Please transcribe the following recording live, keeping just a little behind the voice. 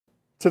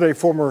Today,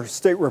 former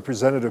state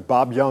representative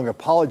Bob Young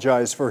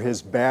apologized for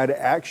his bad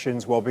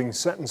actions while being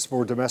sentenced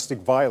for domestic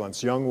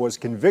violence. Young was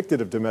convicted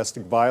of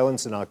domestic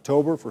violence in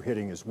October for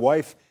hitting his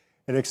wife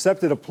and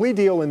accepted a plea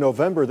deal in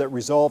November that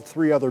resolved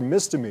 3 other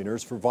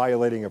misdemeanors for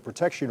violating a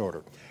protection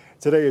order.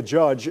 Today, a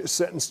judge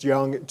sentenced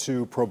Young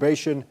to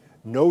probation,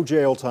 no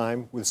jail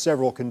time, with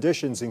several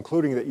conditions,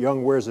 including that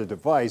Young wears a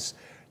device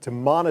to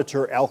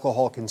monitor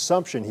alcohol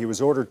consumption. He was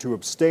ordered to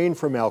abstain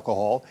from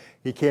alcohol.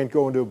 He can't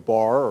go into a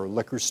bar or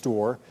liquor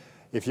store.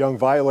 If Young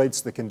violates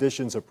the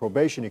conditions of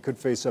probation, he could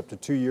face up to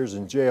 2 years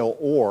in jail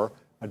or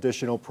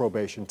additional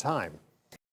probation time.